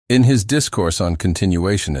In his discourse on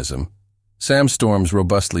continuationism, Sam Storms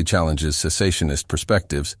robustly challenges cessationist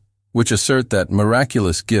perspectives, which assert that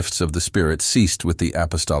miraculous gifts of the Spirit ceased with the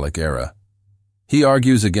apostolic era. He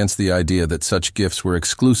argues against the idea that such gifts were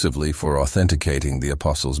exclusively for authenticating the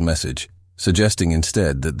apostles' message, suggesting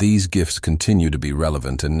instead that these gifts continue to be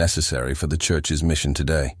relevant and necessary for the Church's mission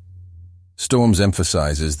today. Storms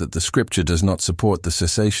emphasizes that the Scripture does not support the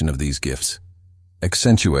cessation of these gifts,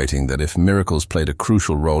 accentuating that if miracles played a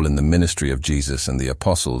crucial role in the ministry of Jesus and the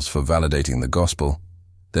apostles for validating the gospel,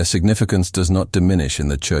 their significance does not diminish in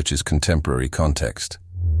the Church's contemporary context.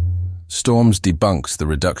 Storms debunks the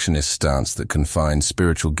reductionist stance that confines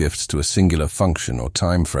spiritual gifts to a singular function or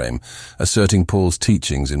time frame, asserting Paul's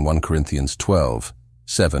teachings in 1 Corinthians 12,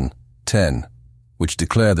 7, 10, which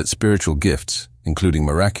declare that spiritual gifts, including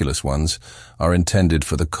miraculous ones, are intended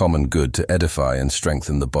for the common good to edify and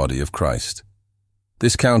strengthen the body of Christ.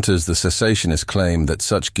 This counters the cessationist claim that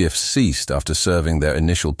such gifts ceased after serving their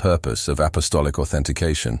initial purpose of apostolic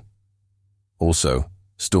authentication. Also,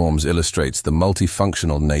 Storms illustrates the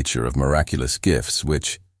multifunctional nature of miraculous gifts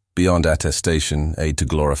which, beyond attestation, aid to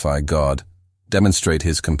glorify God, demonstrate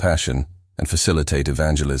His compassion, and facilitate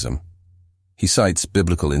evangelism. He cites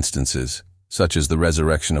biblical instances, such as the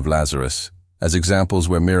resurrection of Lazarus, as examples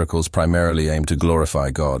where miracles primarily aim to glorify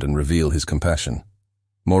God and reveal His compassion.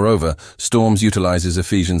 Moreover, Storms utilizes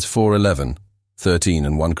Ephesians 4:11, 13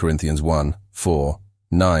 and 1 Corinthians 1, 4,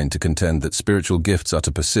 9 to contend that spiritual gifts are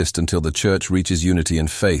to persist until the Church reaches unity in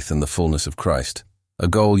faith and the fullness of Christ, a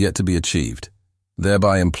goal yet to be achieved,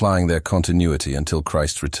 thereby implying their continuity until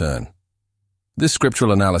Christ's return. This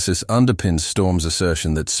scriptural analysis underpins Storms'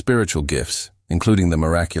 assertion that spiritual gifts, including the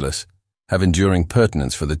miraculous, have enduring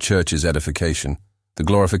pertinence for the Church's edification, the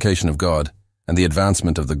glorification of God, and the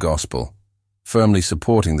advancement of the gospel, firmly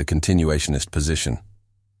supporting the continuationist position.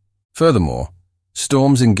 Furthermore,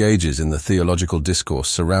 Storms engages in the theological discourse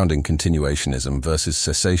surrounding continuationism versus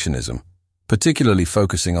cessationism, particularly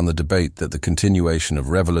focusing on the debate that the continuation of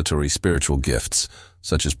revelatory spiritual gifts,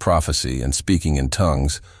 such as prophecy and speaking in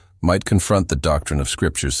tongues, might confront the doctrine of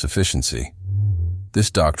Scripture's sufficiency.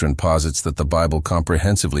 This doctrine posits that the Bible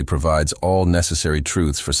comprehensively provides all necessary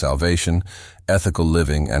truths for salvation, ethical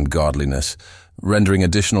living, and godliness, rendering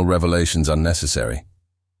additional revelations unnecessary.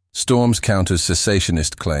 Storms counters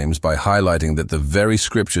cessationist claims by highlighting that the very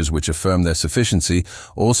Scriptures which affirm their sufficiency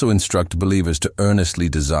also instruct believers to earnestly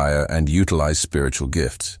desire and utilize spiritual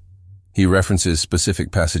gifts. He references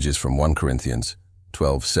specific passages from 1 Corinthians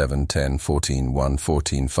 12, 7, 10, 14, 1,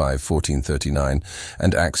 14, 5, 14, 39,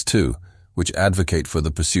 and Acts 2, which advocate for the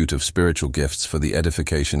pursuit of spiritual gifts for the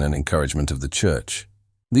edification and encouragement of the Church.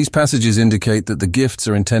 These passages indicate that the gifts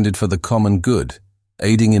are intended for the common good,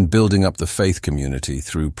 aiding in building up the faith community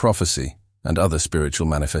through prophecy and other spiritual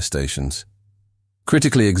manifestations.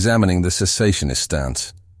 Critically examining the cessationist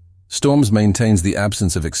stance, Storms maintains the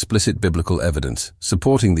absence of explicit biblical evidence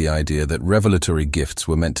supporting the idea that revelatory gifts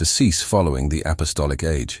were meant to cease following the apostolic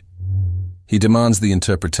age. He demands the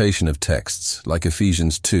interpretation of texts like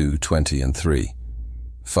Ephesians 2, 20 and 3,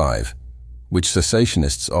 5, which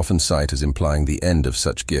cessationists often cite as implying the end of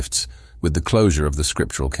such gifts with the closure of the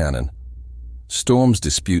scriptural canon. Storms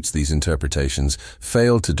disputes these interpretations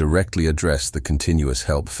fail to directly address the continuous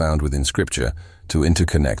help found within Scripture to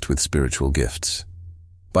interconnect with spiritual gifts.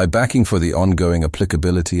 By backing for the ongoing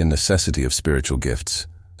applicability and necessity of spiritual gifts,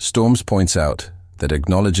 Storms points out that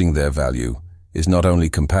acknowledging their value is not only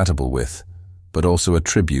compatible with, but also a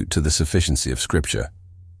tribute to the sufficiency of Scripture.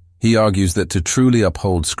 He argues that to truly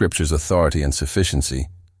uphold Scripture's authority and sufficiency,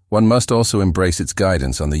 one must also embrace its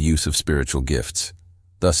guidance on the use of spiritual gifts,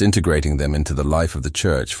 thus integrating them into the life of the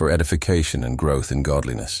Church for edification and growth in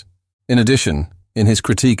godliness. In addition, in his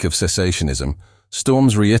critique of cessationism,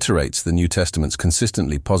 Storms reiterates the New Testament's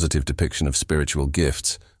consistently positive depiction of spiritual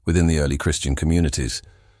gifts within the early Christian communities,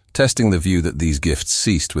 testing the view that these gifts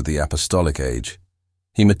ceased with the apostolic age.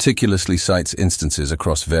 He meticulously cites instances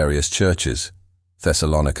across various churches: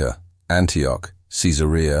 Thessalonica, Antioch,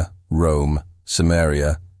 Caesarea, Rome,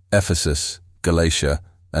 Samaria, Ephesus, Galatia,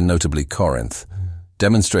 and notably Corinth,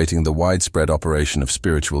 demonstrating the widespread operation of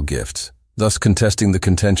spiritual gifts, thus contesting the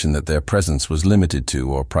contention that their presence was limited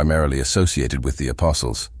to or primarily associated with the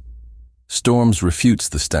apostles. Storms refutes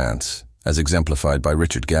the stance, as exemplified by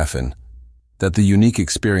Richard Gaffin, that the unique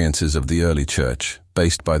experiences of the early church,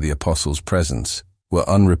 based by the apostles' presence, were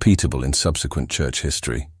unrepeatable in subsequent church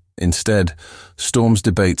history. Instead, Storms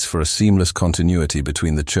debates for a seamless continuity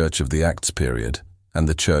between the church of the Acts period and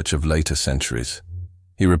the church of later centuries.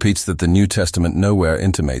 He repeats that the New Testament nowhere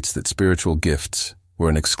intimates that spiritual gifts were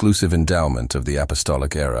an exclusive endowment of the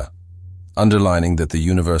apostolic era, underlining that the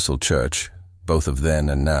universal church, both of then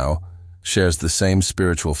and now, shares the same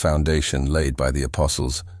spiritual foundation laid by the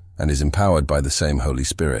apostles and is empowered by the same Holy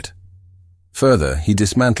Spirit. Further, he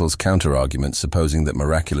dismantles counter-arguments supposing that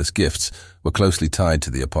miraculous gifts were closely tied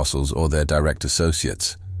to the apostles or their direct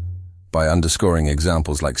associates, by underscoring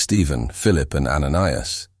examples like Stephen, Philip, and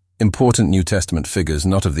Ananias, important New Testament figures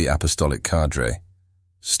not of the apostolic cadre.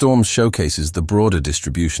 Storms showcases the broader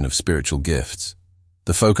distribution of spiritual gifts.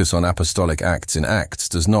 The focus on apostolic acts in Acts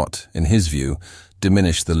does not, in his view,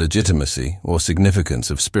 diminish the legitimacy or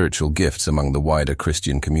significance of spiritual gifts among the wider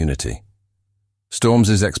Christian community.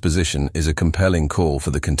 Storms's exposition is a compelling call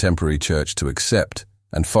for the contemporary church to accept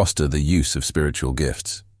and foster the use of spiritual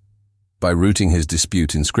gifts. By rooting his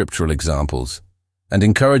dispute in scriptural examples and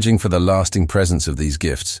encouraging for the lasting presence of these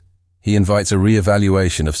gifts, he invites a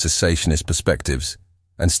re-evaluation of cessationist perspectives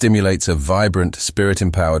and stimulates a vibrant,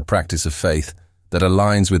 spirit-empowered practice of faith that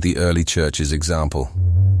aligns with the early church's example.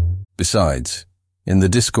 Besides, in the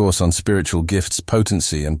discourse on spiritual gifts'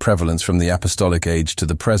 potency and prevalence from the apostolic age to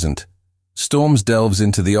the present, Storms delves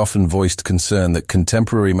into the often voiced concern that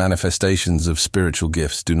contemporary manifestations of spiritual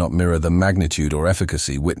gifts do not mirror the magnitude or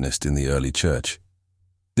efficacy witnessed in the early church.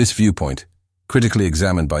 This viewpoint, critically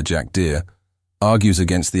examined by Jack Deere, argues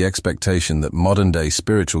against the expectation that modern-day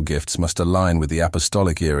spiritual gifts must align with the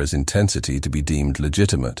apostolic era's intensity to be deemed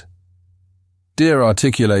legitimate. Deere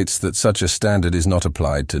articulates that such a standard is not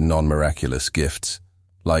applied to non-miraculous gifts,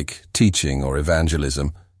 like teaching or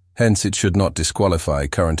evangelism. Hence, it should not disqualify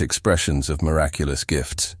current expressions of miraculous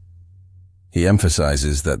gifts. He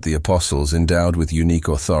emphasizes that the apostles, endowed with unique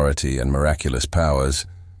authority and miraculous powers,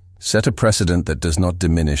 set a precedent that does not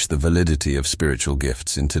diminish the validity of spiritual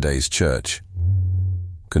gifts in today's church.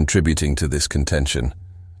 Contributing to this contention,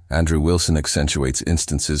 Andrew Wilson accentuates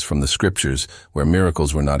instances from the Scriptures where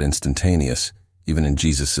miracles were not instantaneous, even in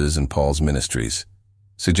Jesus's and Paul's ministries,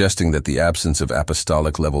 suggesting that the absence of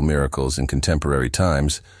apostolic-level miracles in contemporary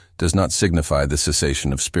times does not signify the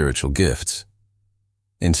cessation of spiritual gifts.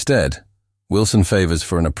 Instead, Wilson favors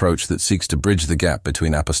for an approach that seeks to bridge the gap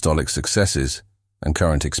between apostolic successes and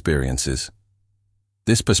current experiences.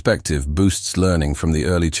 This perspective boosts learning from the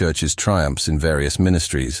early church's triumphs in various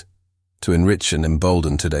ministries to enrich and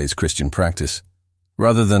embolden today's Christian practice,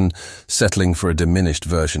 rather than settling for a diminished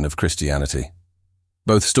version of Christianity.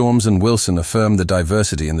 Both Storms and Wilson affirm the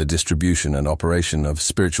diversity in the distribution and operation of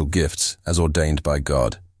spiritual gifts as ordained by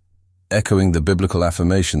God, echoing the biblical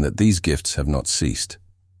affirmation that these gifts have not ceased.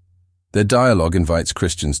 Their dialogue invites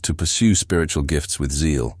Christians to pursue spiritual gifts with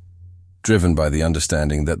zeal, driven by the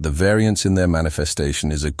understanding that the variance in their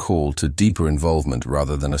manifestation is a call to deeper involvement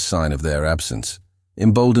rather than a sign of their absence,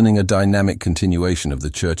 emboldening a dynamic continuation of the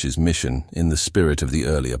Church's mission in the spirit of the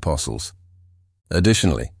early apostles.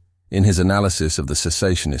 Additionally, in his analysis of the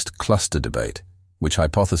cessationist cluster debate, which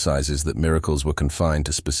hypothesizes that miracles were confined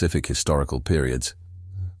to specific historical periods,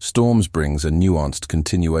 Storms brings a nuanced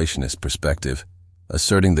continuationist perspective,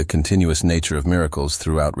 asserting the continuous nature of miracles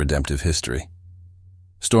throughout redemptive history.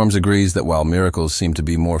 Storms agrees that while miracles seem to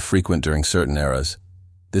be more frequent during certain eras,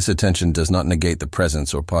 this attention does not negate the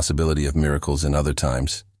presence or possibility of miracles in other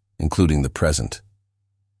times, including the present.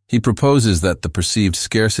 He proposes that the perceived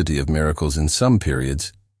scarcity of miracles in some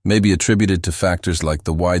periods may be attributed to factors like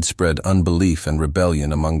the widespread unbelief and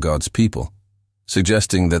rebellion among God's people,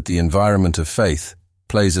 suggesting that the environment of faith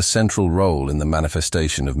plays a central role in the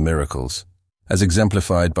manifestation of miracles, as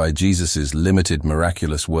exemplified by Jesus' limited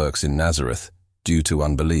miraculous works in Nazareth due to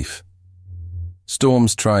unbelief.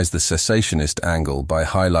 Storms tries the cessationist angle by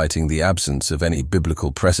highlighting the absence of any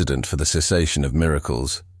biblical precedent for the cessation of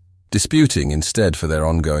miracles, disputing instead for their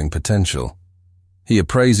ongoing potential. He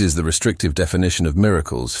appraises the restrictive definition of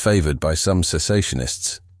miracles favored by some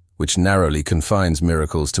cessationists, which narrowly confines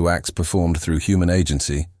miracles to acts performed through human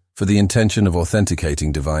agency for the intention of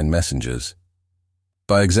authenticating divine messengers.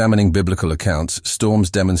 By examining biblical accounts,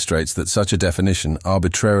 Storms demonstrates that such a definition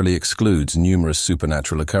arbitrarily excludes numerous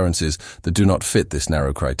supernatural occurrences that do not fit this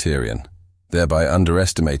narrow criterion, thereby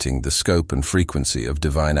underestimating the scope and frequency of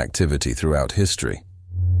divine activity throughout history.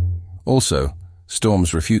 Also,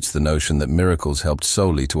 Storms refutes the notion that miracles helped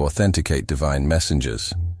solely to authenticate divine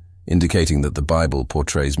messengers, indicating that the Bible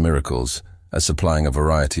portrays miracles as supplying a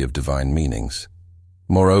variety of divine meanings.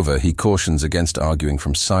 Moreover, he cautions against arguing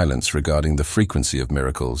from silence regarding the frequency of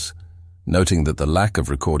miracles, noting that the lack of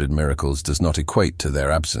recorded miracles does not equate to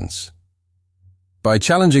their absence. By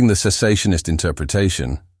challenging the cessationist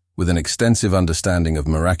interpretation, with an extensive understanding of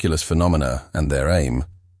miraculous phenomena and their aim,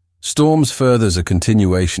 Storms furthers a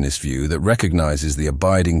continuationist view that recognizes the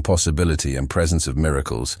abiding possibility and presence of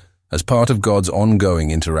miracles as part of God's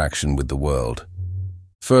ongoing interaction with the world.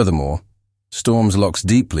 Furthermore, Storms locks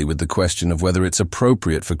deeply with the question of whether it's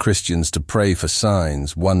appropriate for Christians to pray for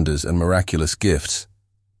signs, wonders, and miraculous gifts,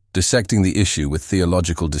 dissecting the issue with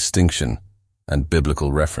theological distinction and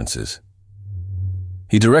biblical references.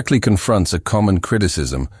 He directly confronts a common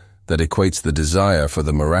criticism that equates the desire for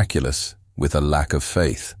the miraculous with a lack of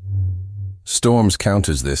faith. Storms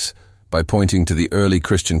counters this by pointing to the early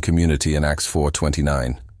Christian community in Acts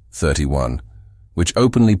 4:29-31, which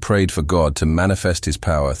openly prayed for God to manifest his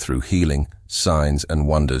power through healing, signs, and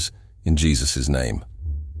wonders in Jesus' name.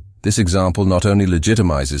 This example not only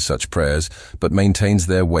legitimizes such prayers, but maintains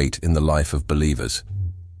their weight in the life of believers.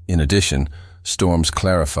 In addition, Storms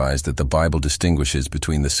clarifies that the Bible distinguishes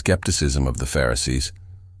between the skepticism of the Pharisees,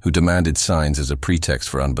 who demanded signs as a pretext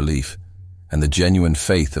for unbelief, and the genuine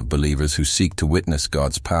faith of believers who seek to witness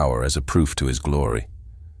God's power as a proof to his glory.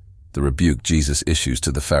 The rebuke Jesus issues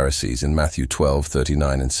to the Pharisees in Matthew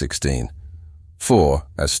 12:39-16. For,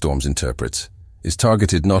 as Storms interprets, is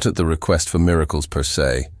targeted not at the request for miracles per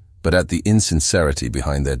se, but at the insincerity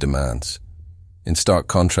behind their demands. In stark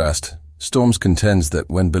contrast, Storms contends that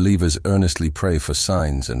when believers earnestly pray for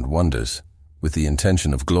signs and wonders, with the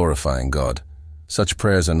intention of glorifying God, such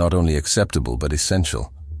prayers are not only acceptable but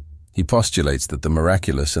essential. He postulates that the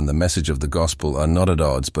miraculous and the message of the gospel are not at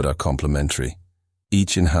odds but are complementary,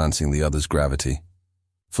 each enhancing the other's gravity.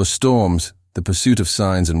 For Storms, the pursuit of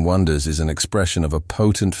signs and wonders is an expression of a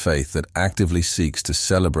potent faith that actively seeks to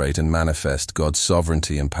celebrate and manifest God's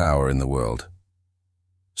sovereignty and power in the world.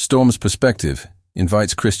 Storms' perspective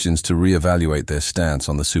invites Christians to reevaluate their stance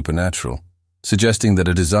on the supernatural, suggesting that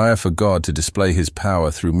a desire for God to display his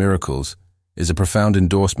power through miracles is a profound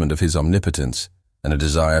endorsement of his omnipotence and a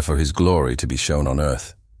desire for his glory to be shown on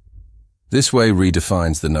earth. This way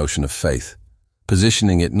redefines the notion of faith,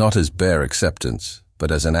 positioning it not as bare acceptance,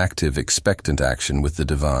 but as an active, expectant action with the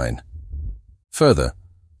divine. Further,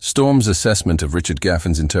 Storms' assessment of Richard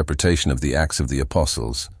Gaffin's interpretation of the Acts of the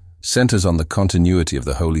Apostles centers on the continuity of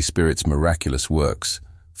the Holy Spirit's miraculous works,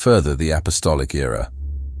 further the apostolic era.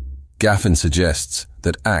 Gaffin suggests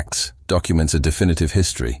that Acts documents a definitive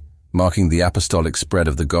history, marking the apostolic spread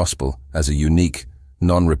of the gospel as a unique,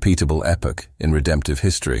 non-repeatable epoch in redemptive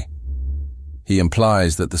history. He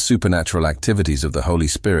implies that the supernatural activities of the Holy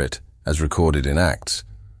Spirit, as recorded in Acts,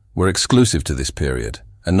 were exclusive to this period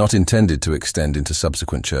and not intended to extend into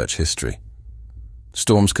subsequent church history.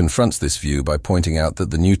 Storms confronts this view by pointing out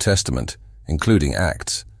that the New Testament, including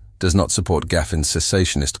Acts, does not support Gaffin's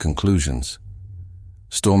cessationist conclusions.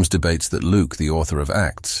 Storms debates that Luke, the author of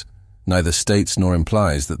Acts, neither states nor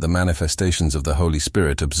implies that the manifestations of the Holy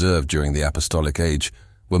Spirit observed during the apostolic age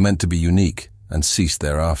were meant to be unique and ceased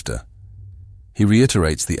thereafter. He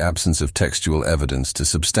reiterates the absence of textual evidence to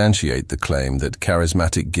substantiate the claim that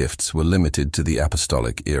charismatic gifts were limited to the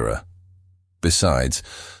apostolic era. Besides,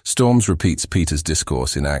 Storms repeats Peter's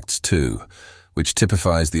discourse in Acts 2, which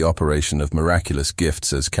typifies the operation of miraculous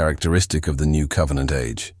gifts as characteristic of the New Covenant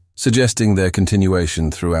age, suggesting their continuation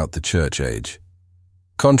throughout the church age.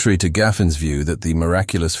 Contrary to Gaffin's view that the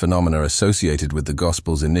miraculous phenomena associated with the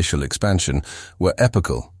gospel's initial expansion were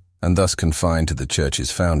epochal and thus confined to the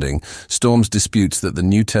church's founding, Storms disputes that the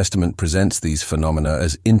New Testament presents these phenomena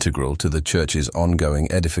as integral to the church's ongoing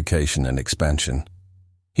edification and expansion.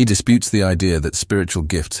 He disputes the idea that spiritual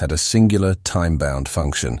gifts had a singular, time-bound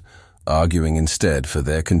function, arguing instead for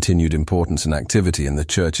their continued importance and activity in the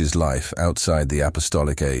church's life outside the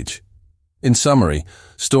apostolic age. In summary,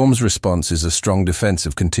 Storms' response is a strong defense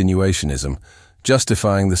of continuationism,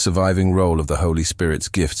 justifying the surviving role of the Holy Spirit's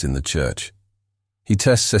gifts in the church. He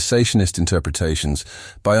tests cessationist interpretations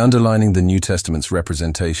by underlining the New Testament's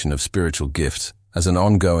representation of spiritual gifts as an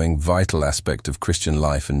ongoing, vital aspect of Christian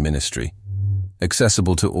life and ministry,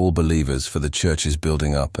 accessible to all believers for the church's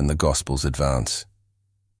building up and the gospel's advance.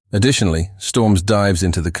 Additionally, Storms dives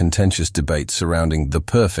into the contentious debate surrounding the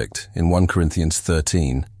perfect in 1 Corinthians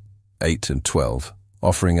 13:8-12,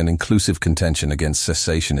 offering an inclusive contention against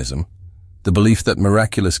cessationism, the belief that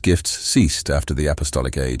miraculous gifts ceased after the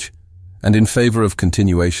apostolic age, and in favor of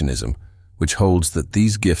continuationism, which holds that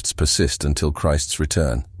these gifts persist until Christ's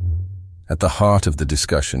return. At the heart of the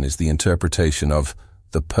discussion is the interpretation of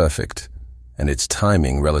the perfect and its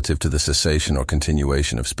timing relative to the cessation or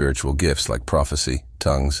continuation of spiritual gifts like prophecy,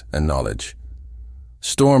 tongues, and knowledge.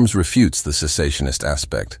 Storms refutes the cessationist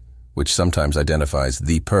aspect, which sometimes identifies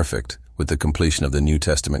the perfect with the completion of the New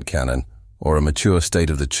Testament canon or a mature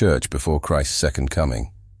state of the church before Christ's second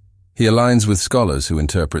coming. He aligns with scholars who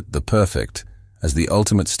interpret the perfect as the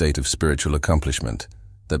ultimate state of spiritual accomplishment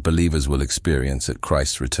that believers will experience at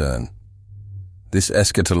Christ's return. This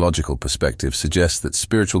eschatological perspective suggests that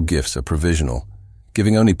spiritual gifts are provisional,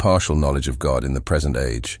 giving only partial knowledge of God in the present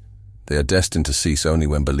age. they are destined to cease only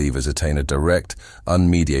when believers attain a direct,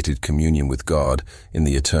 unmediated communion with God in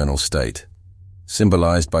the eternal state,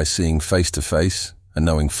 symbolized by seeing face to face and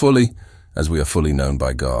knowing fully as we are fully known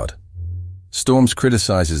by God. Storms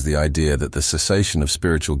criticizes the idea that the cessation of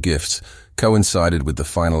spiritual gifts coincided with the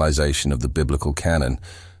finalization of the biblical canon,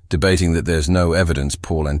 debating that there's no evidence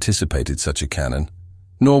Paul anticipated such a canon,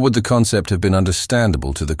 nor would the concept have been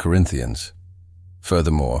understandable to the Corinthians.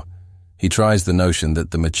 Furthermore, he tries the notion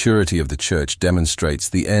that the maturity of the church demonstrates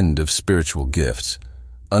the end of spiritual gifts,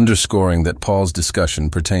 underscoring that Paul's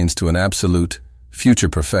discussion pertains to an absolute, future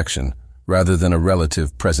perfection rather than a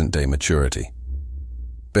relative present-day maturity.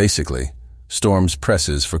 Basically, Storms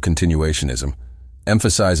presses for continuationism,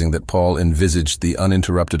 emphasizing that Paul envisaged the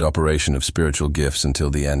uninterrupted operation of spiritual gifts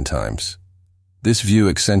until the end times. This view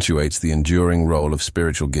accentuates the enduring role of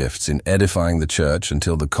spiritual gifts in edifying the church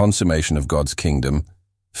until the consummation of God's kingdom,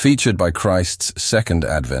 featured by Christ's second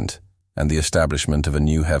advent and the establishment of a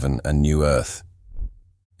new heaven and new earth.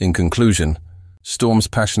 In conclusion, Storms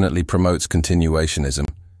passionately promotes continuationism,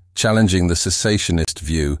 challenging the cessationist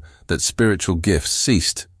view that spiritual gifts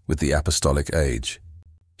ceased with the apostolic age.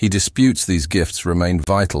 He disputes these gifts remain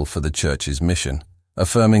vital for the church's mission,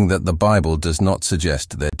 affirming that the Bible does not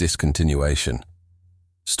suggest their discontinuation.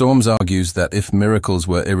 Storms argues that if miracles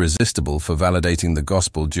were irresistible for validating the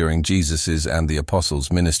gospel during Jesus's and the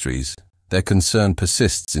apostles' ministries, their concern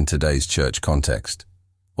persists in today's church context.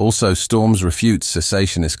 Also, Storms refutes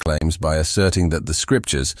cessationist claims by asserting that the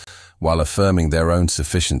Scriptures, while affirming their own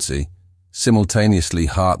sufficiency, simultaneously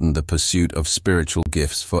hearten the pursuit of spiritual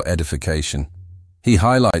gifts for edification. He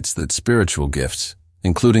highlights that spiritual gifts,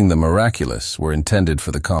 including the miraculous, were intended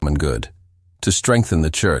for the common good, to strengthen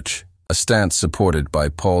the church, a stance supported by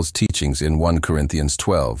Paul's teachings in 1 Corinthians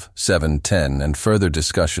 12, 7, 10, and further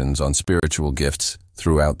discussions on spiritual gifts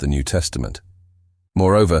throughout the New Testament.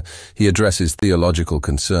 Moreover, he addresses theological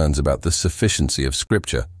concerns about the sufficiency of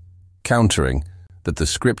Scripture, countering that the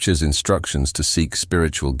Scripture's instructions to seek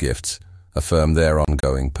spiritual gifts affirm their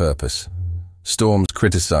ongoing purpose. Storms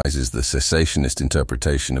criticizes the cessationist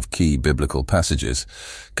interpretation of key biblical passages,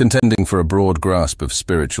 contending for a broad grasp of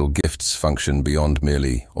spiritual gifts function beyond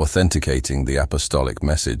merely authenticating the apostolic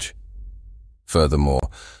message.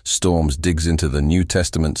 Furthermore, Storms digs into the New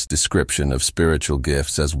Testament's description of spiritual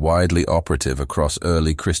gifts as widely operative across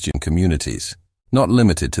early Christian communities, not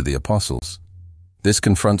limited to the apostles. This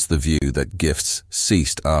confronts the view that gifts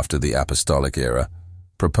ceased after the apostolic era,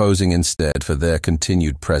 proposing instead for their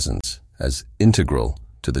continued presence as integral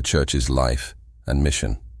to the church's life and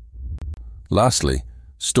mission. Lastly,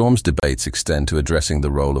 Storms' debates extend to addressing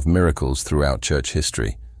the role of miracles throughout church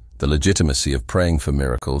history, the legitimacy of praying for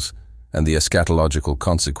miracles, and the eschatological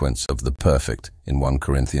consequence of the perfect in 1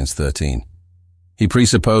 Corinthians 13. He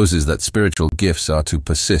presupposes that spiritual gifts are to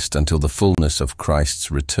persist until the fullness of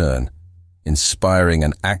Christ's return, inspiring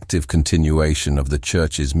an active continuation of the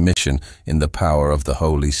church's mission in the power of the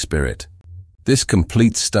Holy Spirit. This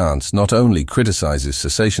complete stance not only criticizes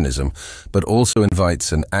cessationism, but also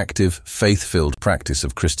invites an active, faith-filled practice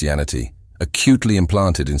of Christianity, acutely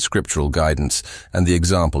implanted in scriptural guidance and the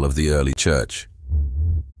example of the early church.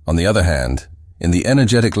 On the other hand, in the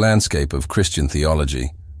energetic landscape of Christian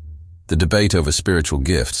theology, the debate over spiritual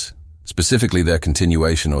gifts, specifically their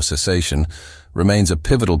continuation or cessation, remains a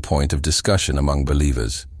pivotal point of discussion among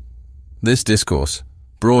believers. This discourse,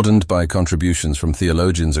 broadened by contributions from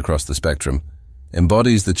theologians across the spectrum,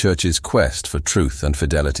 embodies the Church's quest for truth and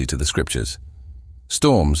fidelity to the Scriptures.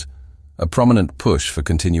 Storms, a prominent push for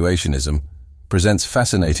continuationism, presents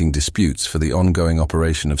fascinating disputes for the ongoing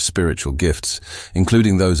operation of spiritual gifts,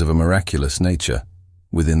 including those of a miraculous nature,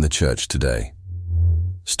 within the Church today.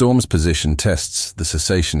 Storm's position tests the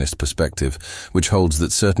cessationist perspective, which holds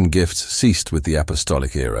that certain gifts ceased with the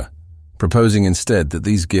apostolic era, proposing instead that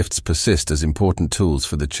these gifts persist as important tools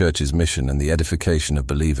for the Church's mission and the edification of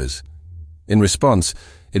believers. In response,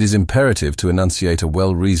 it is imperative to enunciate a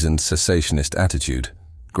well-reasoned cessationist attitude,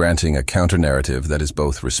 granting a counter-narrative that is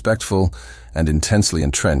both respectful and intensely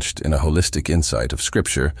entrenched in a holistic insight of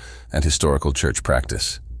Scripture and historical church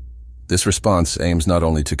practice. This response aims not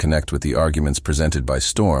only to connect with the arguments presented by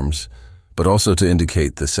Storms, but also to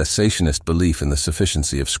indicate the cessationist belief in the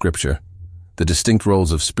sufficiency of Scripture, the distinct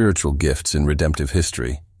roles of spiritual gifts in redemptive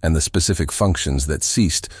history, and the specific functions that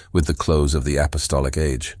ceased with the close of the apostolic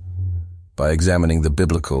age. By examining the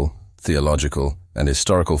biblical, theological, and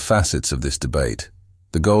historical facets of this debate,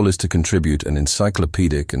 the goal is to contribute an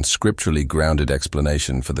encyclopedic and scripturally grounded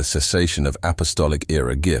explanation for the cessation of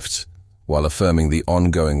apostolic-era gifts, while affirming the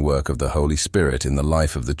ongoing work of the Holy Spirit in the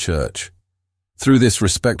life of the Church. Through this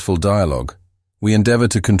respectful dialogue, We endeavor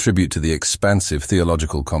to contribute to the expansive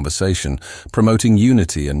theological conversation, promoting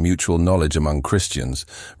unity and mutual knowledge among Christians,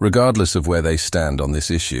 regardless of where they stand on this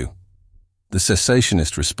issue. The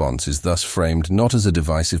cessationist response is thus framed not as a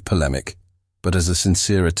divisive polemic, but as a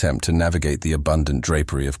sincere attempt to navigate the abundant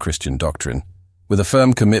drapery of Christian doctrine, with a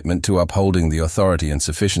firm commitment to upholding the authority and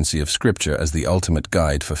sufficiency of Scripture as the ultimate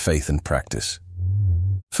guide for faith and practice.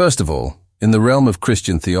 First of all, in the realm of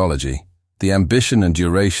Christian theology, the ambition and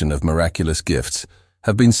duration of miraculous gifts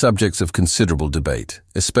have been subjects of considerable debate,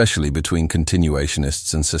 especially between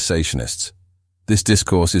continuationists and cessationists. This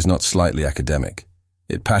discourse is not slightly academic.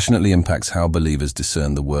 It passionately impacts how believers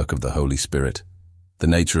discern the work of the Holy Spirit, the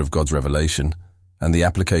nature of God's revelation, and the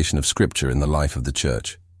application of Scripture in the life of the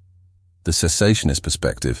Church. The cessationist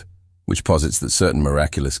perspective, which posits that certain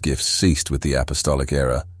miraculous gifts ceased with the apostolic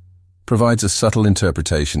era, provides a subtle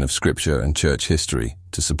interpretation of Scripture and church history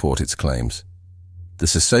to support its claims. The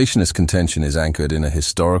cessationist contention is anchored in a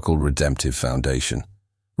historical redemptive foundation,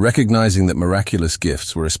 recognizing that miraculous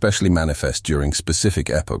gifts were especially manifest during specific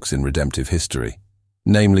epochs in redemptive history,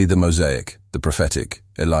 namely the Mosaic, the prophetic,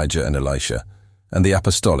 Elijah and Elisha, and the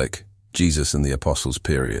apostolic, Jesus and the apostles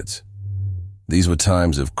periods. These were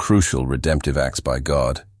times of crucial redemptive acts by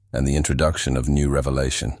God and the introduction of new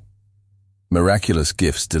revelation. Miraculous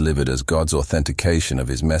gifts delivered as God's authentication of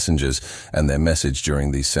His messengers and their message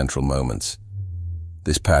during these central moments.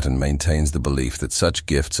 This pattern maintains the belief that such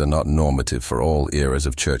gifts are not normative for all eras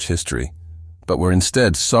of church history, but were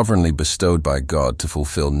instead sovereignly bestowed by God to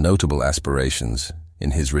fulfill notable aspirations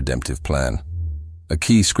in His redemptive plan. A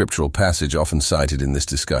key scriptural passage often cited in this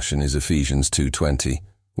discussion is Ephesians 2:20,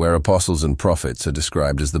 where apostles and prophets are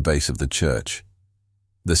described as the base of the church.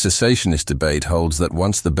 The cessationist debate holds that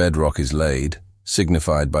once the bedrock is laid,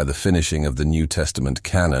 signified by the finishing of the New Testament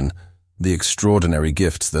canon, the extraordinary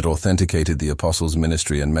gifts that authenticated the apostles'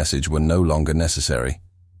 ministry and message were no longer necessary.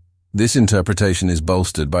 This interpretation is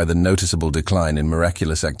bolstered by the noticeable decline in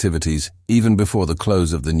miraculous activities even before the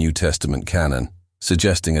close of the New Testament canon,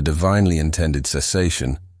 suggesting a divinely intended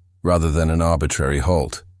cessation rather than an arbitrary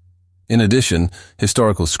halt. In addition,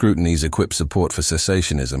 historical scrutinies equip support for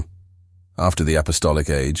cessationism. After the apostolic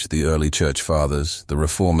age, the early church fathers, the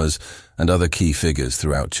reformers, and other key figures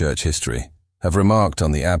throughout church history have remarked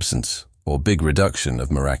on the absence or big reduction of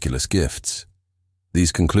miraculous gifts.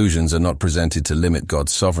 These conclusions are not presented to limit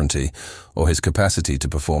God's sovereignty or His capacity to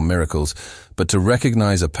perform miracles, but to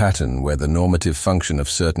recognize a pattern where the normative function of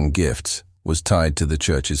certain gifts was tied to the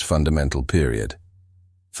church's fundamental period.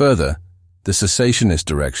 Further, the cessationist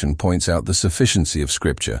direction points out the sufficiency of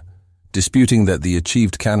Scripture, disputing that the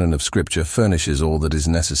achieved canon of Scripture furnishes all that is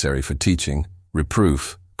necessary for teaching,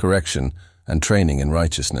 reproof, correction, and training in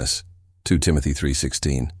righteousness. 2 Timothy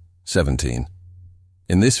 3:16, 17.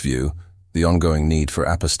 In this view, the ongoing need for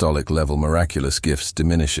apostolic-level miraculous gifts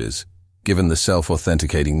diminishes, given the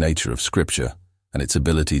self-authenticating nature of Scripture and its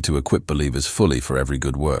ability to equip believers fully for every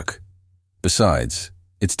good work. Besides,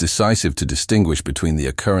 it's decisive to distinguish between the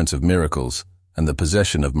occurrence of miracles and the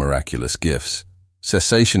possession of miraculous gifts.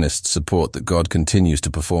 Cessationists support that God continues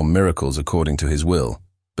to perform miracles according to His will,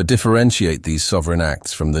 but differentiate these sovereign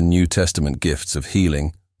acts from the New Testament gifts of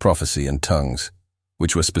healing, prophecy, and tongues,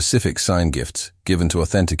 which were specific sign gifts given to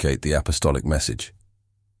authenticate the apostolic message.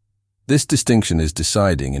 This distinction is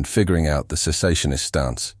deciding in figuring out the cessationist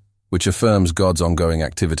stance, which affirms God's ongoing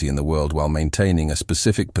activity in the world while maintaining a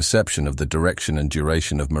specific perception of the direction and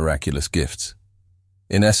duration of miraculous gifts.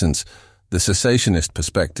 In essence, the cessationist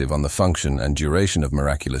perspective on the function and duration of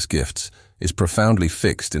miraculous gifts is profoundly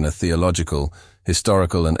fixed in a theological,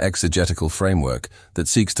 historical, and exegetical framework that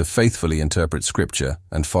seeks to faithfully interpret Scripture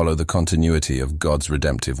and follow the continuity of God's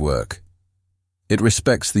redemptive work. It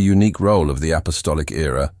respects the unique role of the apostolic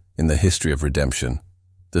era in the history of redemption,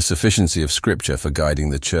 the sufficiency of Scripture for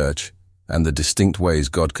guiding the Church, and the distinct ways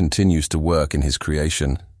God continues to work in His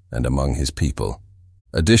creation and among His people.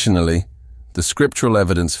 Additionally, the scriptural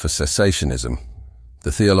evidence for cessationism,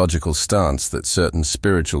 the theological stance that certain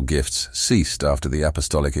spiritual gifts ceased after the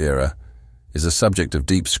apostolic era, is a subject of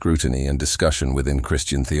deep scrutiny and discussion within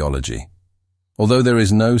Christian theology. Although there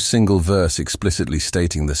is no single verse explicitly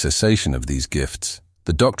stating the cessation of these gifts,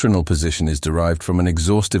 the doctrinal position is derived from an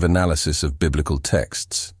exhaustive analysis of biblical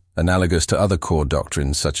texts, analogous to other core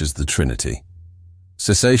doctrines such as the Trinity.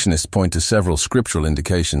 Cessationists point to several scriptural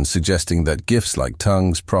indications suggesting that gifts like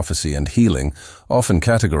tongues, prophecy, and healing, often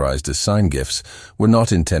categorized as sign gifts, were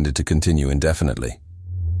not intended to continue indefinitely.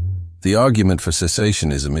 The argument for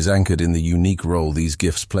cessationism is anchored in the unique role these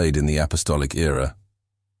gifts played in the apostolic era.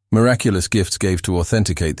 Miraculous gifts gave to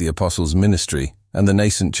authenticate the apostles' ministry and the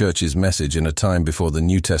nascent church's message in a time before the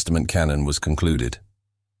New Testament canon was concluded.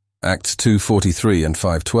 Acts 2:43 and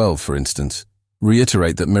 5:12, for instance,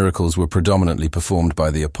 reiterate that miracles were predominantly performed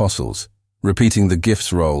by the apostles, repeating the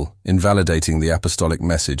gift's role in validating the apostolic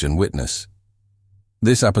message and witness.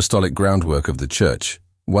 This apostolic groundwork of the church,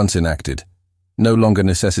 once enacted, no longer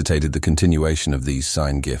necessitated the continuation of these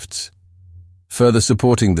sign gifts. Further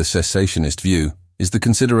supporting the cessationist view is the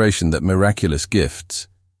consideration that miraculous gifts,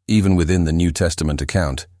 even within the New Testament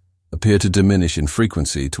account, appear to diminish in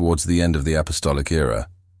frequency towards the end of the apostolic era.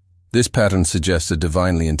 This pattern suggests a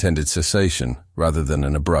divinely intended cessation rather than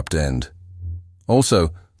an abrupt end.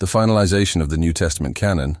 Also, the finalization of the New Testament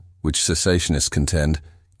canon, which cessationists contend,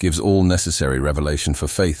 gives all necessary revelation for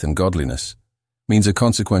faith and godliness, means a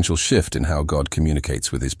consequential shift in how God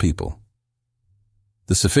communicates with his people.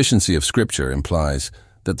 The sufficiency of Scripture implies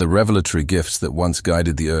that the revelatory gifts that once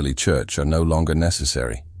guided the early church are no longer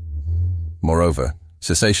necessary. Moreover,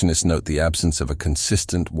 cessationists note the absence of a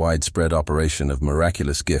consistent, widespread operation of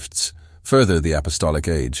miraculous gifts further the apostolic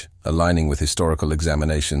age, aligning with historical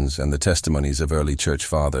examinations and the testimonies of early church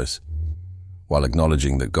fathers. While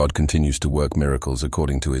acknowledging that God continues to work miracles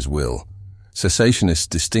according to his will, cessationists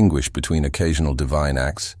distinguish between occasional divine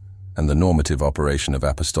acts and the normative operation of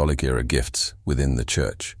apostolic-era gifts within the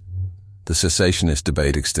church. The cessationist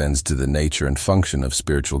debate extends to the nature and function of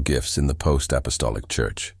spiritual gifts in the post-apostolic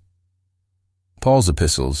church. Paul's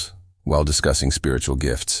epistles, while discussing spiritual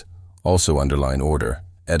gifts, also underline order,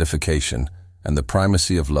 edification, and the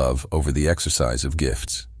primacy of love over the exercise of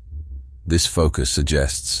gifts. This focus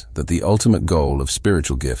suggests that the ultimate goal of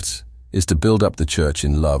spiritual gifts is to build up the church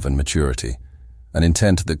in love and maturity, an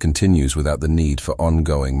intent that continues without the need for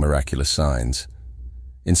ongoing miraculous signs.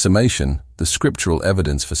 In summation, the scriptural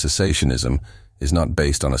evidence for cessationism is not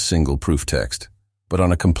based on a single proof text, but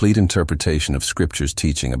on a complete interpretation of Scripture's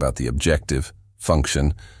teaching about the objective,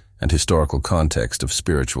 function, and historical context of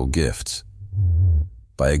spiritual gifts.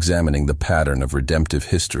 By examining the pattern of redemptive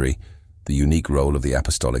history, the unique role of the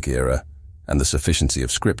apostolic era, and the sufficiency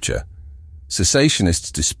of Scripture,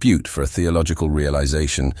 cessationists dispute for a theological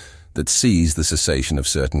realization that sees the cessation of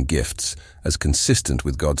certain gifts as consistent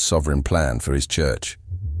with God's sovereign plan for his church.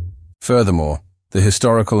 Furthermore, the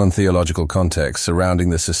historical and theological context surrounding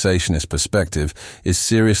the cessationist perspective is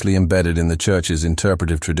seriously embedded in the church's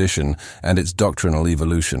interpretive tradition and its doctrinal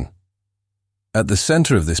evolution. At the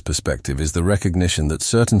center of this perspective is the recognition that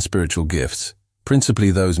certain spiritual gifts, principally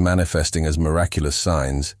those manifesting as miraculous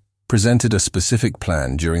signs, presented a specific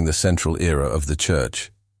plan during the central era of the church.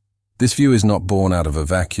 This view is not born out of a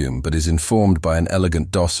vacuum, but is informed by an elegant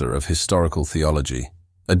dossier of historical theology,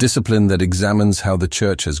 a discipline that examines how the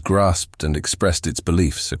church has grasped and expressed its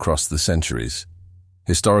beliefs across the centuries.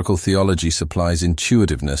 Historical theology supplies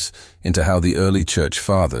intuitiveness into how the early church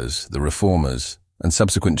fathers, the reformers, and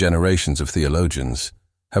subsequent generations of theologians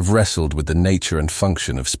have wrestled with the nature and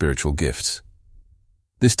function of spiritual gifts.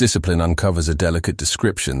 This discipline uncovers a delicate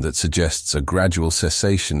description that suggests a gradual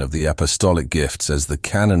cessation of the apostolic gifts as the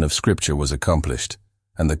canon of Scripture was accomplished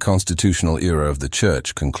and the constitutional era of the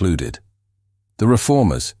church concluded. The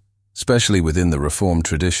reformers, especially within the Reformed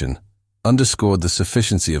tradition, underscored the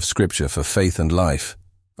sufficiency of Scripture for faith and life,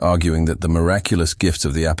 arguing that the miraculous gifts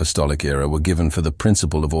of the apostolic era were given for the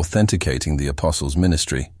principle of authenticating the apostles'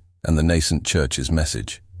 ministry and the nascent church's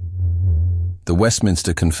message. The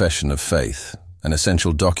Westminster Confession of Faith, an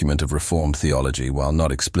essential document of Reformed theology while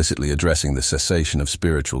not explicitly addressing the cessation of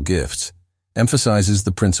spiritual gifts, emphasizes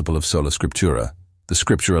the principle of sola scriptura, the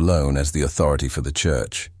Scripture alone as the authority for the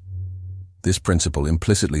church. This principle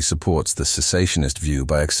implicitly supports the cessationist view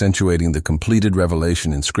by accentuating the completed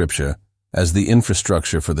revelation in Scripture as the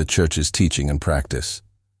infrastructure for the church's teaching and practice,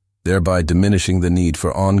 thereby diminishing the need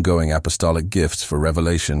for ongoing apostolic gifts for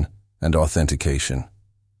revelation and authentication.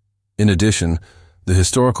 In addition, the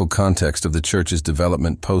historical context of the church's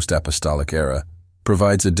development post-apostolic era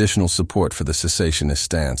provides additional support for the cessationist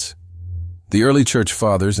stance. The early church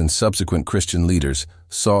fathers and subsequent Christian leaders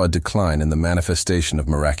saw a decline in the manifestation of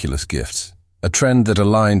miraculous gifts, a trend that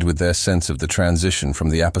aligned with their sense of the transition from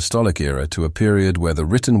the apostolic era to a period where the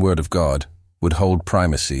written word of God would hold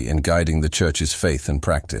primacy in guiding the church's faith and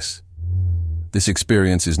practice. This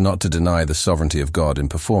experience is not to deny the sovereignty of God in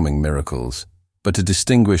performing miracles, but to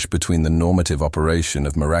distinguish between the normative operation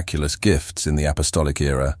of miraculous gifts in the apostolic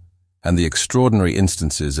era and the extraordinary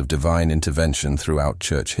instances of divine intervention throughout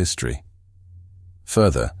church history.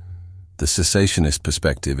 Further, the cessationist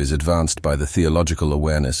perspective is advanced by the theological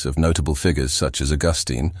awareness of notable figures such as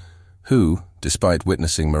Augustine, who, despite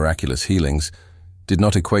witnessing miraculous healings, did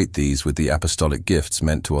not equate these with the apostolic gifts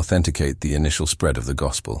meant to authenticate the initial spread of the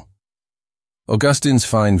gospel. Augustine's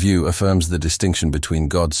fine view affirms the distinction between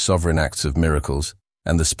God's sovereign acts of miracles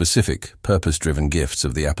and the specific, purpose-driven gifts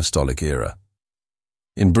of the apostolic era.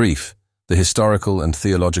 In brief, the historical and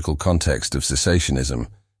theological context of cessationism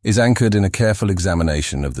is anchored in a careful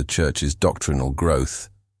examination of the Church's doctrinal growth,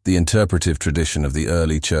 the interpretive tradition of the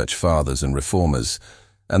early Church Fathers and Reformers,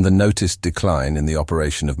 and the noticed decline in the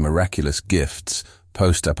operation of miraculous gifts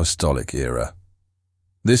post-apostolic era.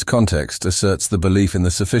 This context asserts the belief in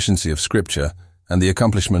the sufficiency of Scripture and the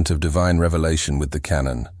accomplishment of divine revelation with the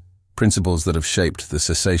canon, principles that have shaped the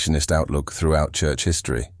cessationist outlook throughout Church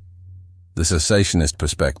history. The cessationist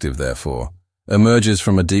perspective, therefore, emerges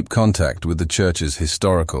from a deep contact with the Church's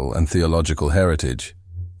historical and theological heritage,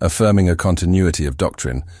 affirming a continuity of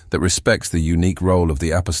doctrine that respects the unique role of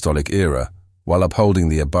the apostolic era while upholding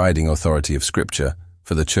the abiding authority of Scripture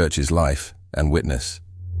for the Church's life and witness.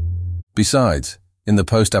 Besides, in the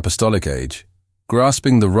post-apostolic age,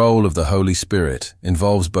 grasping the role of the Holy Spirit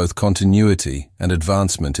involves both continuity and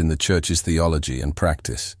advancement in the Church's theology and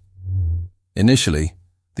practice. Initially,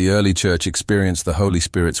 the early Church experienced the Holy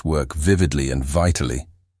Spirit's work vividly and vitally,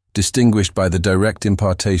 distinguished by the direct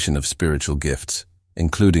impartation of spiritual gifts,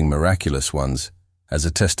 including miraculous ones, as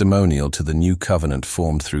a testimonial to the new covenant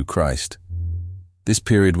formed through Christ. This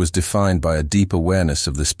period was defined by a deep awareness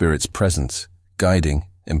of the Spirit's presence, guiding,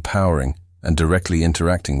 empowering, and directly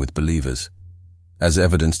interacting with believers, as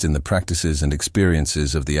evidenced in the practices and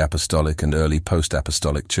experiences of the apostolic and early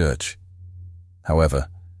post-apostolic Church. However,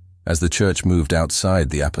 as the Church moved outside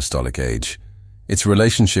the apostolic age, its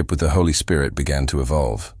relationship with the Holy Spirit began to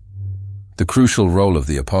evolve. The crucial role of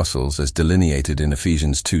the apostles, as delineated in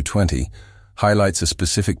Ephesians 2:20, highlights a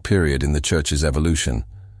specific period in the Church's evolution,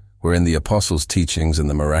 wherein the apostles' teachings and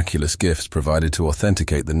the miraculous gifts provided to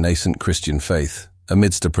authenticate the nascent Christian faith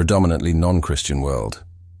amidst a predominantly non-Christian world.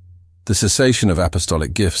 The cessation of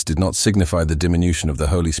apostolic gifts did not signify the diminution of the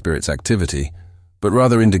Holy Spirit's activity, but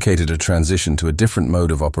rather indicated a transition to a different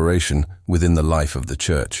mode of operation within the life of the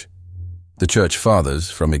Church. The Church Fathers,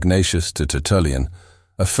 from Ignatius to Tertullian,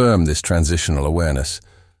 affirm this transitional awareness,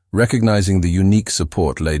 recognizing the unique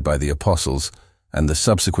support laid by the apostles and the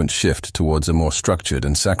subsequent shift towards a more structured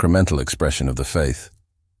and sacramental expression of the faith.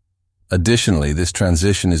 Additionally, this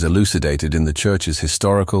transition is elucidated in the Church's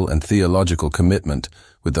historical and theological commitment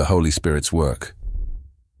with the Holy Spirit's work.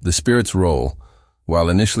 The Spirit's role, while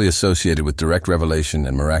initially associated with direct revelation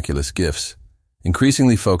and miraculous gifts,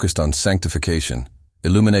 increasingly focused on sanctification,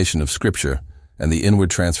 illumination of Scripture, and the inward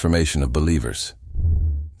transformation of believers.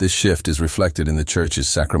 This shift is reflected in the Church's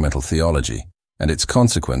sacramental theology and its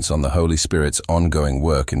consequence on the Holy Spirit's ongoing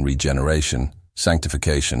work in regeneration,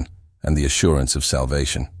 sanctification, and the assurance of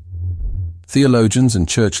salvation. Theologians and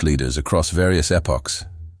church leaders across various epochs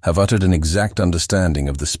have uttered an exact understanding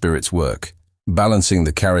of the Spirit's work, balancing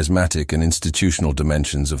the charismatic and institutional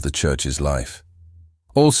dimensions of the Church's life.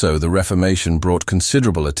 Also, the Reformation brought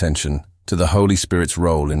considerable attention to the Holy Spirit's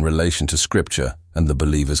role in relation to Scripture and the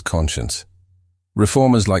believer's conscience.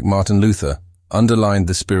 Reformers like Martin Luther underlined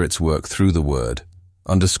the Spirit's work through the Word,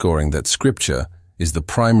 underscoring that Scripture is the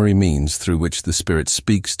primary means through which the Spirit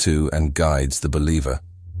speaks to and guides the believer.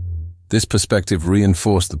 This perspective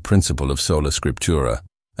reinforced the principle of sola scriptura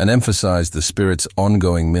and emphasized the Spirit's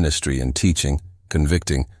ongoing ministry in teaching,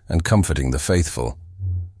 convicting, and comforting the faithful.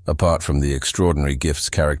 Apart from the extraordinary gifts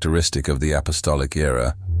characteristic of the apostolic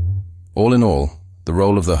era, all in all, the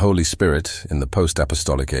role of the Holy Spirit in the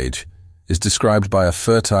post-apostolic age is described by a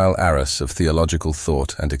fertile arras of theological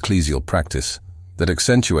thought and ecclesial practice that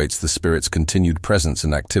accentuates the Spirit's continued presence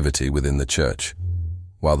and activity within the Church.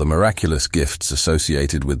 While the miraculous gifts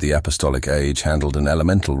associated with the apostolic age handled an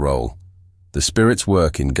elemental role, the Spirit's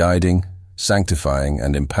work in guiding, sanctifying,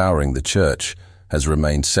 and empowering the Church has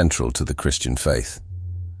remained central to the Christian faith.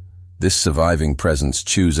 This surviving presence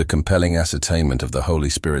chews a compelling ascertainment of the Holy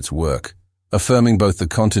Spirit's work, affirming both the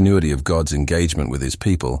continuity of God's engagement with His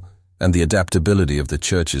people and the adaptability of the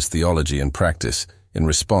Church's theology and practice in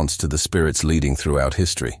response to the Spirit's leading throughout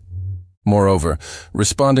history. Moreover,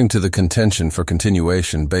 responding to the contention for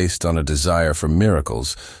continuation based on a desire for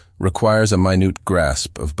miracles requires a minute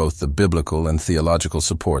grasp of both the biblical and theological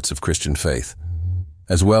supports of Christian faith,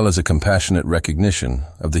 as well as a compassionate recognition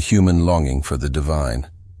of the human longing for the divine.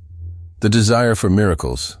 The desire for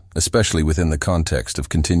miracles, especially within the context of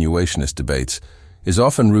continuationist debates, is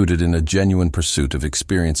often rooted in a genuine pursuit of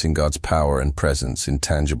experiencing God's power and presence in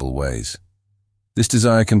tangible ways. This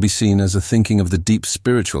desire can be seen as a thinking of the deep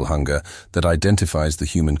spiritual hunger that identifies the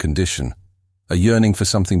human condition, a yearning for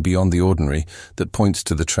something beyond the ordinary that points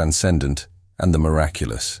to the transcendent and the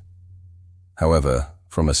miraculous. However,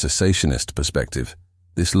 from a cessationist perspective,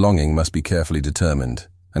 this longing must be carefully determined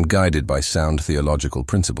and guided by sound theological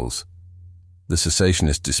principles. the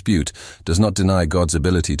cessationist dispute does not deny God's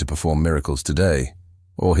ability to perform miracles today,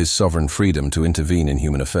 or his sovereign freedom to intervene in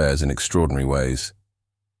human affairs in extraordinary ways.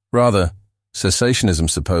 Rather, cessationism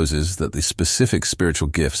supposes that the specific spiritual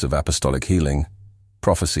gifts of apostolic healing,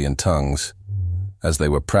 prophecy and tongues, as they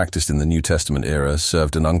were practiced in the New Testament era,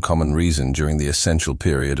 served an uncommon reason during the essential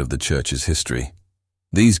period of the Church's history.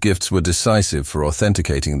 These gifts were decisive for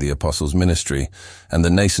authenticating the apostles' ministry and the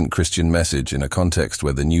nascent Christian message in a context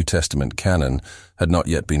where the New Testament canon had not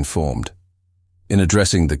yet been formed. In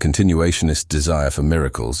addressing the continuationist desire for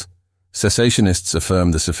miracles, cessationists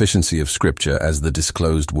affirm the sufficiency of Scripture as the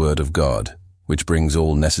disclosed Word of God, which brings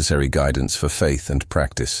all necessary guidance for faith and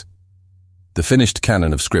practice. The finished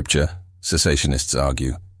canon of Scripture, cessationists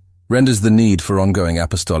argue, renders the need for ongoing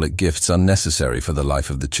apostolic gifts unnecessary for the life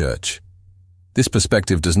of the Church. This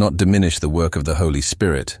perspective does not diminish the work of the Holy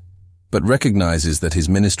Spirit, but recognizes that his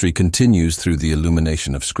ministry continues through the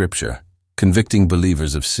illumination of Scripture, convicting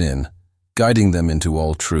believers of sin, guiding them into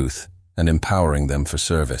all truth, and empowering them for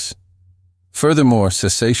service. Furthermore,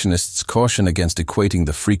 cessationists caution against equating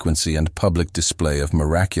the frequency and public display of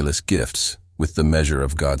miraculous gifts with the measure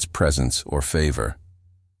of God's presence or favor.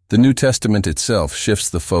 The New Testament itself shifts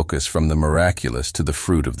the focus from the miraculous to the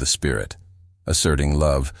fruit of the Spirit, asserting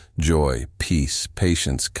love, joy, peace,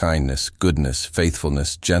 patience, kindness, goodness,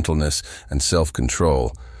 faithfulness, gentleness, and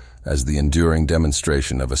self-control as the enduring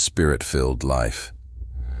demonstration of a Spirit-filled life.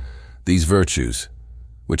 These virtues,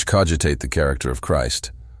 which cogitate the character of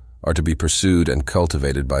Christ, are to be pursued and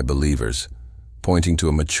cultivated by believers, pointing to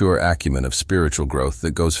a mature acumen of spiritual growth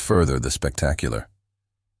that goes further the spectacular.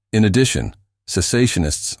 In addition,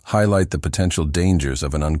 cessationists highlight the potential dangers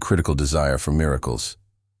of an uncritical desire for miracles,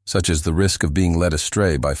 such as the risk of being led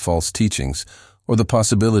astray by false teachings or the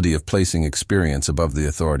possibility of placing experience above the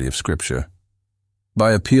authority of Scripture.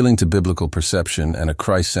 By appealing to biblical perception and a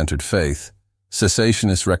Christ-centered faith,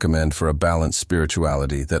 cessationists recommend for a balanced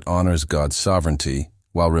spirituality that honors God's sovereignty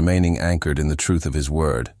while remaining anchored in the truth of His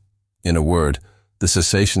Word. In a word, the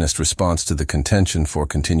cessationist response to the contention for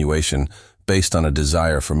continuation based on a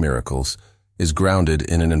desire for miracles is grounded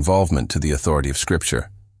in an involvement to the authority of Scripture,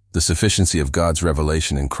 the sufficiency of God's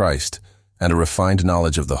revelation in Christ, and a refined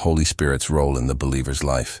knowledge of the Holy Spirit's role in the believer's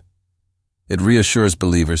life. It reassures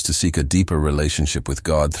believers to seek a deeper relationship with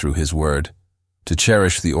God through His Word, to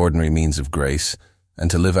cherish the ordinary means of grace,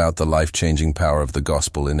 and to live out the life-changing power of the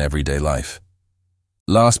gospel in everyday life.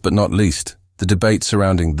 Last but not least, the debate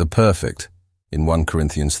surrounding the perfect in 1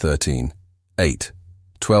 Corinthians 13:8,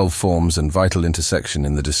 12 forms and vital intersection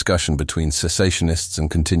in the discussion between cessationists and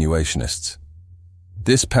continuationists.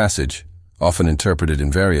 This passage, often interpreted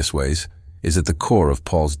in various ways, is at the core of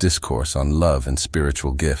Paul's discourse on love and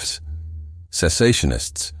spiritual gifts.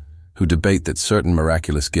 Cessationists, who debate that certain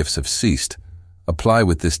miraculous gifts have ceased, apply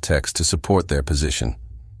with this text to support their position,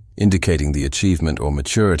 indicating the achievement or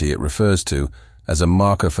maturity it refers to as a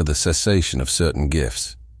marker for the cessation of certain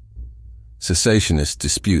gifts. Cessationists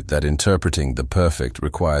dispute that interpreting the perfect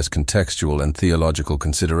requires contextual and theological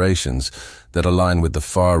considerations that align with the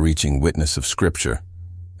far-reaching witness of Scripture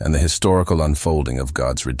and the historical unfolding of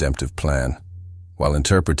God's redemptive plan. While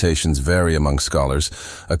interpretations vary among scholars,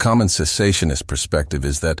 a common cessationist perspective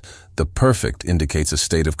is that the perfect indicates a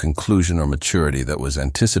state of conclusion or maturity that was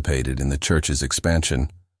anticipated in the Church's expansion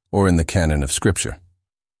or in the canon of Scripture.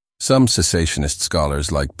 Some cessationist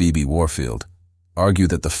scholars, like B.B. Warfield, argue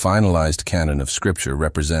that the finalized canon of Scripture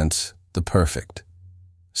represents the perfect,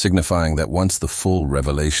 signifying that once the full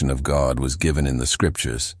revelation of God was given in the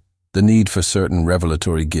Scriptures, the need for certain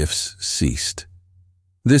revelatory gifts ceased.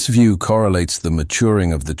 This view correlates the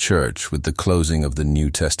maturing of the Church with the closing of the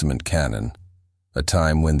New Testament canon, a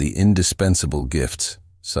time when the indispensable gifts,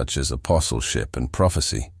 such as apostleship and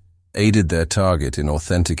prophecy, aided their target in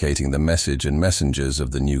authenticating the message and messengers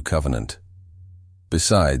of the New Covenant.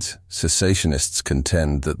 Besides, cessationists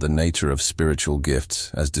contend that the nature of spiritual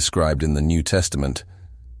gifts, as described in the New Testament,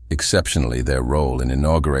 exceptionally their role in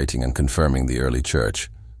inaugurating and confirming the early Church,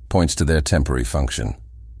 points to their temporary function.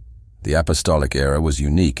 The apostolic era was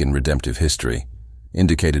unique in redemptive history,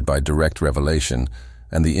 indicated by direct revelation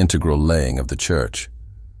and the integral laying of the Church.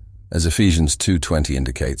 As Ephesians 2:20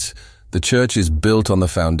 indicates, the Church is built on the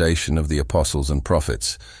foundation of the apostles and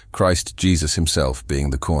prophets, Christ Jesus Himself being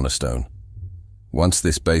the cornerstone. Once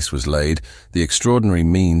this base was laid, the extraordinary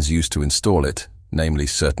means used to install it, namely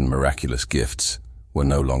certain miraculous gifts, were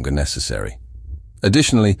no longer necessary.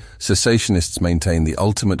 Additionally, cessationists maintain the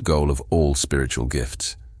ultimate goal of all spiritual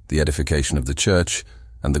gifts, the edification of the Church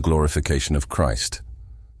and the glorification of Christ.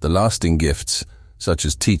 The lasting gifts, such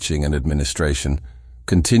as teaching and administration,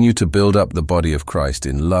 continue to build up the body of Christ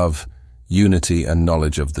in love, unity, and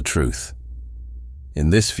knowledge of the truth. In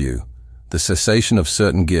this view, the cessation of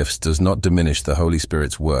certain gifts does not diminish the Holy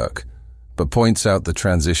Spirit's work, but points out the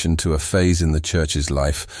transition to a phase in the Church's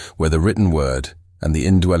life where the written word and the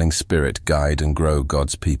indwelling Spirit guide and grow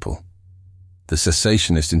God's people. The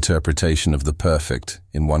cessationist interpretation of the perfect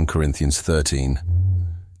in 1 Corinthians 13,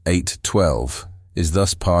 8-12 is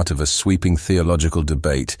thus part of a sweeping theological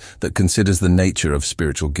debate that considers the nature of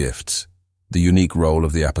spiritual gifts, the unique role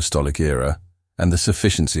of the apostolic era, and the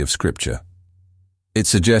sufficiency of Scripture. It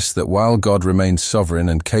suggests that while God remains sovereign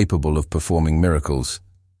and capable of performing miracles,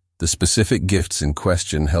 the specific gifts in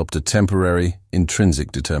question helped a temporary,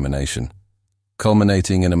 intrinsic determination,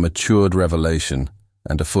 culminating in a matured revelation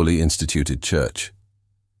and a fully instituted church.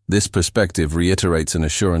 This perspective reiterates an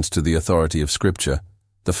assurance to the authority of Scripture,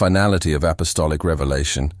 the finality of apostolic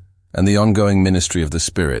revelation, and the ongoing ministry of the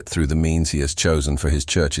Spirit through the means He has chosen for His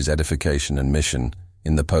church's edification and mission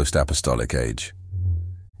in the post-apostolic age.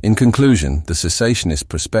 In conclusion, the cessationist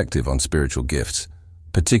perspective on spiritual gifts,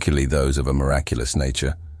 particularly those of a miraculous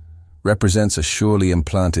nature, represents a surely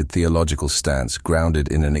implanted theological stance grounded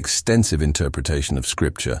in an extensive interpretation of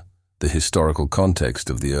Scripture, the historical context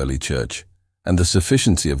of the early church, and the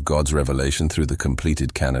sufficiency of God's revelation through the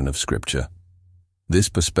completed canon of Scripture. This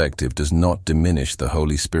perspective does not diminish the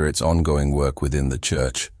Holy Spirit's ongoing work within the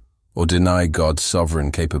church, or deny God's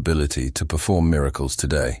sovereign capability to perform miracles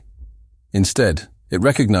today. Instead, it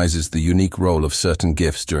recognizes the unique role of certain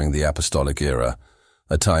gifts during the apostolic era,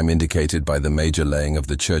 a time indicated by the major laying of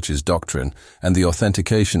the church's doctrine and the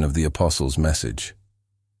authentication of the apostles' message.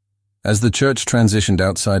 As the church transitioned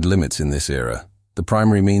outside limits in this era, the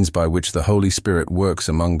primary means by which the Holy Spirit works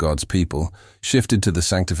among God's people shifted to the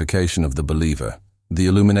sanctification of the believer, the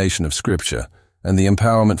illumination of Scripture, and the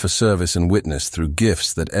empowerment for service and witness through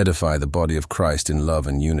gifts that edify the body of Christ in love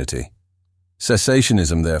and unity.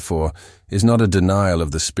 Cessationism, therefore, is not a denial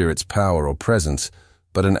of the Spirit's power or presence,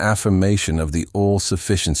 but an affirmation of the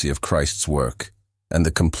all-sufficiency of Christ's work and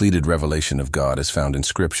the completed revelation of God as found in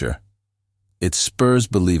Scripture. It spurs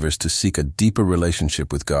believers to seek a deeper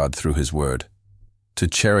relationship with God through His Word, to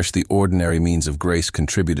cherish the ordinary means of grace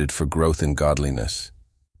contributed for growth in godliness,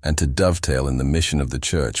 and to dovetail in the mission of the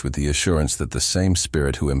church with the assurance that the same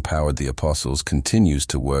Spirit who empowered the apostles continues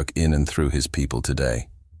to work in and through His people today.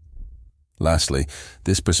 Lastly,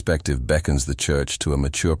 this perspective beckons the church to a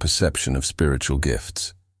mature perception of spiritual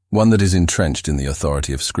gifts, one that is entrenched in the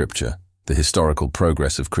authority of Scripture, the historical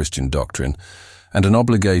progress of Christian doctrine, and an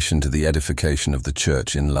obligation to the edification of the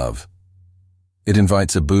church in love. It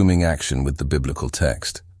invites a booming action with the biblical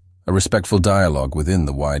text, a respectful dialogue within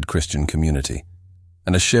the wide Christian community,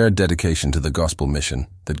 and a shared dedication to the gospel mission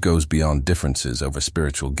that goes beyond differences over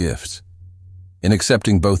spiritual gifts. In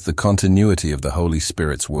accepting both the continuity of the Holy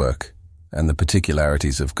Spirit's work and the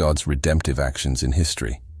particularities of God's redemptive actions in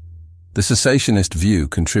history, the cessationist view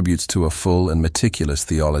contributes to a full and meticulous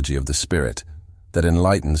theology of the Spirit that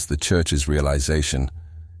enlightens the church's realization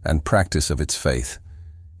and practice of its faith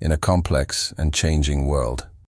in a complex and changing world.